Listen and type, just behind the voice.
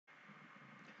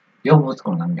Yo, what's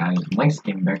going on, guys? Mike's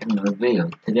getting back in another video.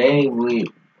 Today,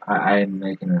 I'm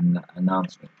making an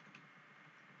announcement.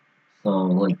 So,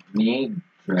 like, me,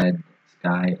 Dread,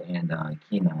 Sky, and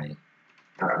Kenai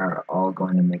are all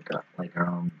going to make our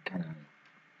own kind of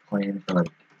plan for,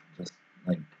 just,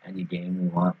 any game we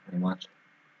want, pretty much.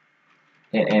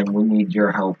 And we need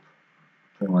your help,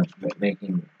 pretty much,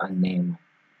 making a name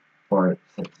for it,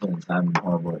 since I'm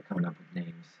horrible at coming up with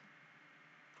names.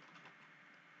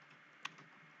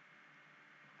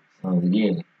 So,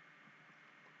 yeah.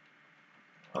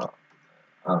 Uh,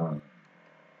 uh,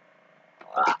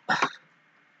 I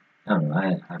don't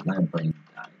know, my brain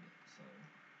died,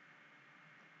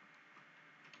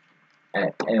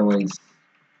 so... Anyways,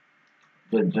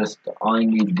 just all you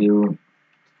need to do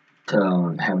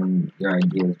to having your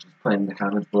ideas, just put in the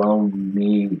comments below.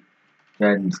 Me,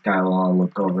 Jed, and Sky will all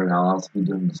look over it. I'll also be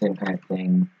doing the same kind of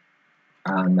thing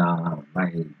on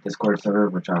my Discord server,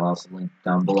 which I'll also link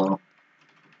down below.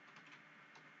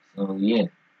 So yeah.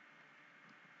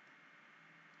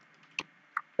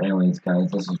 Anyways, guys,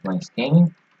 this is Mike's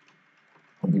Gaming.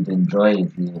 Hope you did enjoy.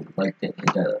 If you liked it,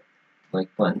 hit the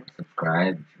like button,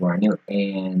 subscribe if you are new,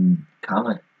 and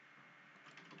comment,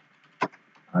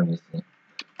 obviously,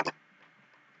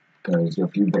 because your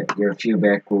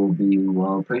feedback will be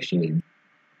well appreciated.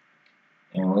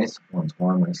 Anyways, once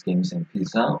more, Mike's Gaming saying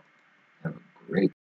peace out. Have a great